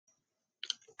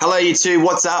Hello, you two.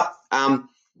 What's up?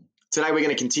 Today we're going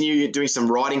to continue doing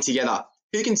some writing together.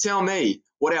 Who can tell me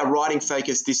what our writing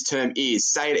focus this term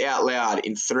is? Say it out loud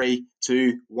in 3,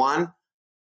 2, 1.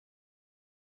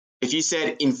 If you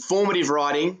said informative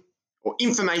writing or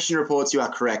information reports, you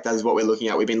are correct. That is what we're looking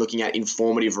at. We've been looking at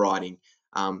informative writing,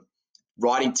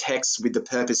 writing text with the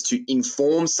purpose to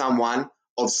inform someone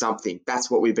of something. That's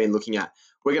what we've been looking at.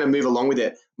 We're going to move along with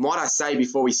it. Might I say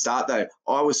before we start though,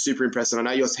 I was super impressed, and I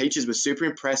know your teachers were super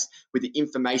impressed with the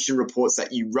information reports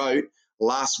that you wrote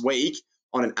last week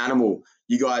on an animal.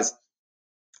 You guys,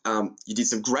 you did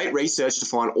some great research to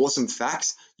find awesome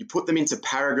facts. You put them into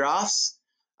paragraphs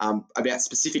about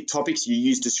specific topics. You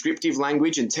used descriptive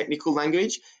language and technical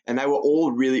language, and they were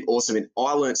all really awesome. And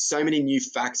I learned so many new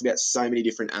facts about so many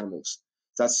different animals.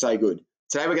 So that's so good.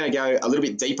 Today we're going to go a little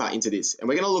bit deeper into this, and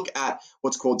we're going to look at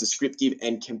what's called descriptive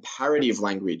and comparative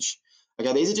language.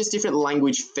 Okay, these are just different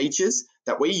language features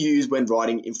that we use when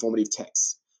writing informative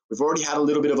texts. We've already had a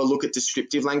little bit of a look at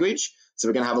descriptive language, so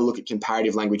we're going to have a look at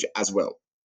comparative language as well.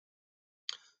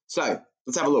 So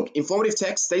let's have a look. Informative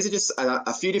text, these are just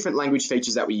a few different language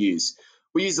features that we use.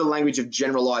 We use the language of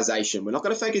generalization. We're not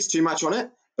going to focus too much on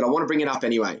it, but I want to bring it up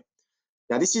anyway.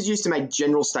 Now, this is used to make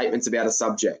general statements about a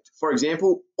subject. For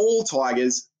example, all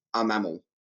tigers are mammal.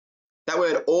 That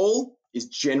word all is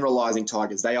generalizing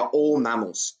tigers. They are all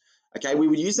mammals. Okay, we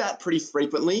would use that pretty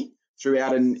frequently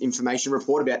throughout an information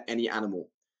report about any animal,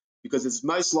 because it's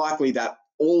most likely that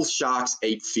all sharks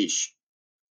eat fish.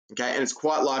 Okay, and it's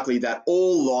quite likely that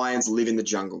all lions live in the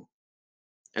jungle.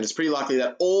 And it's pretty likely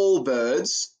that all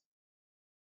birds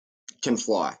can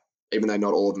fly, even though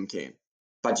not all of them can.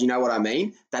 But do you know what I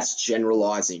mean? That's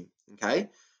generalizing, okay?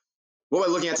 What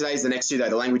we're looking at today is the next two, though,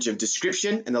 the language of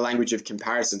description and the language of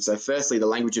comparison. So firstly, the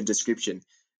language of description.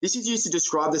 This is used to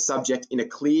describe the subject in a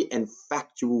clear and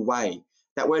factual way.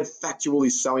 That word factual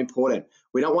is so important.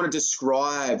 We don't want to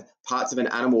describe parts of an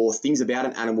animal or things about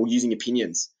an animal using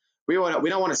opinions. We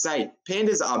don't want to say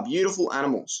pandas are beautiful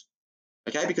animals,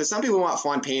 okay? Because some people might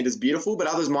find pandas beautiful, but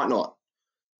others might not.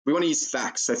 We want to use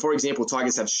facts. So for example,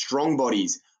 tigers have strong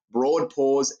bodies, broad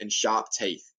paws, and sharp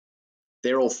teeth.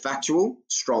 They're all factual,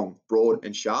 strong, broad,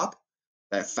 and sharp.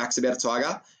 They have facts about a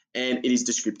tiger, and it is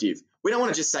descriptive. We don't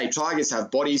want to just say tigers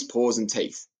have bodies, paws, and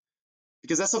teeth,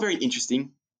 because that's not very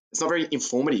interesting. It's not very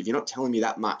informative. You're not telling me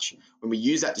that much. When we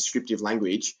use that descriptive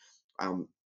language,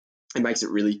 it makes it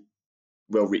really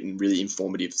well written, really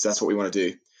informative. So that's what we want to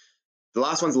do. The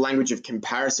last one's the language of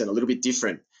comparison, a little bit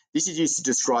different. This is used to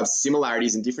describe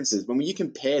similarities and differences. When you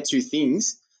compare two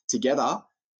things together,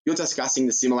 you're discussing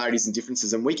the similarities and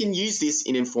differences, and we can use this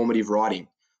in informative writing.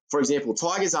 For example,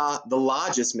 tigers are the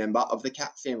largest member of the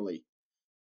cat family.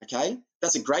 Okay,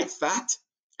 that's a great fact,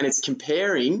 and it's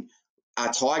comparing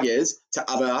tigers to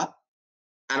other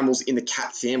animals in the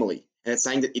cat family, and it's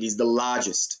saying that it is the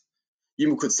largest.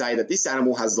 You could say that this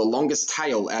animal has the longest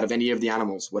tail out of any of the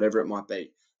animals, whatever it might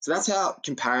be. So that's how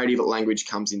comparative language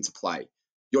comes into play.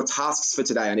 Your tasks for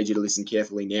today, I need you to listen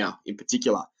carefully now, in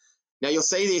particular. Now you'll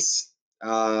see this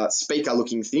speaker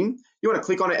looking thing. You want to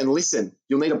click on it and listen.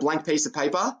 You'll need a blank piece of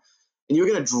paper, and you're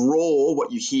going to draw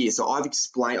what you hear. So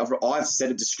I've set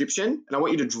a description, and I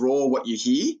want you to draw what you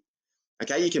hear.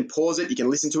 Okay, you can pause it, you can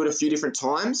listen to it a few different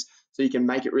times so you can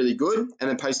make it really good, and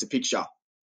then post a picture.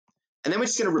 And then we're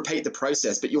just going to repeat the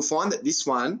process, but you'll find that this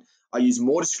one, I use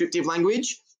more descriptive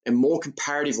language and more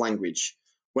comparative language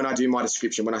when I do my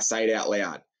description, when I say it out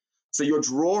loud. So your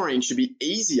drawing should be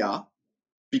easier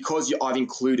because I've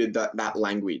included that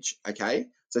language, okay?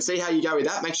 So see how you go with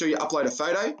that. Make sure you upload a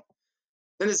photo. Then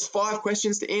there's 5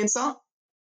 questions to answer.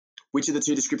 Which of the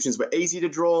two descriptions were easy to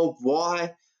draw?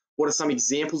 Why? What are some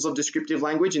examples of descriptive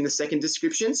language in the second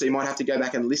description? So you might have to go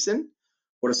back and listen.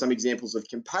 What are some examples of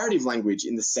comparative language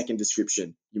in the second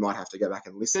description? You might have to go back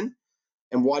and listen.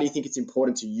 And why do you think it's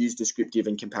important to use descriptive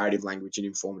and comparative language in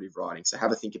informative writing? So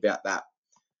have a think about that.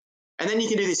 And then you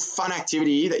can do this fun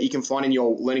activity that you can find in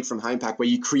your Learning from Home pack where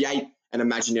you create an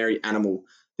imaginary animal.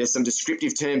 There's some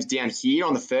descriptive terms down here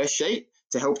on the first sheet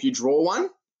to help you draw one.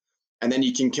 And then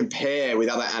you can compare with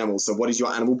other animals. So what is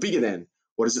your animal bigger than?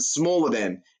 What is it smaller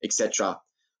than? Etc.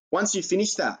 Once you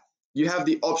finish that, you have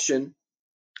the option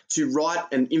to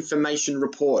write an information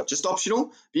report. Just optional,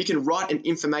 but you can write an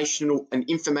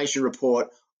information report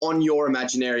on your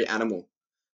imaginary animal.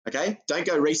 Okay, don't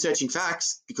go researching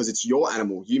facts because it's your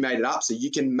animal. You made it up, so you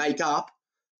can make up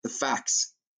the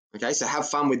facts. Okay, so have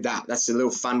fun with that. That's a little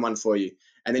fun one for you.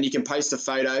 And then you can post a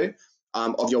photo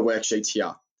of your worksheets here.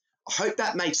 I hope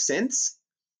that makes sense,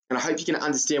 and I hope you can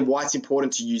understand why it's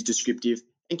important to use descriptive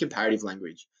and comparative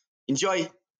language. Enjoy.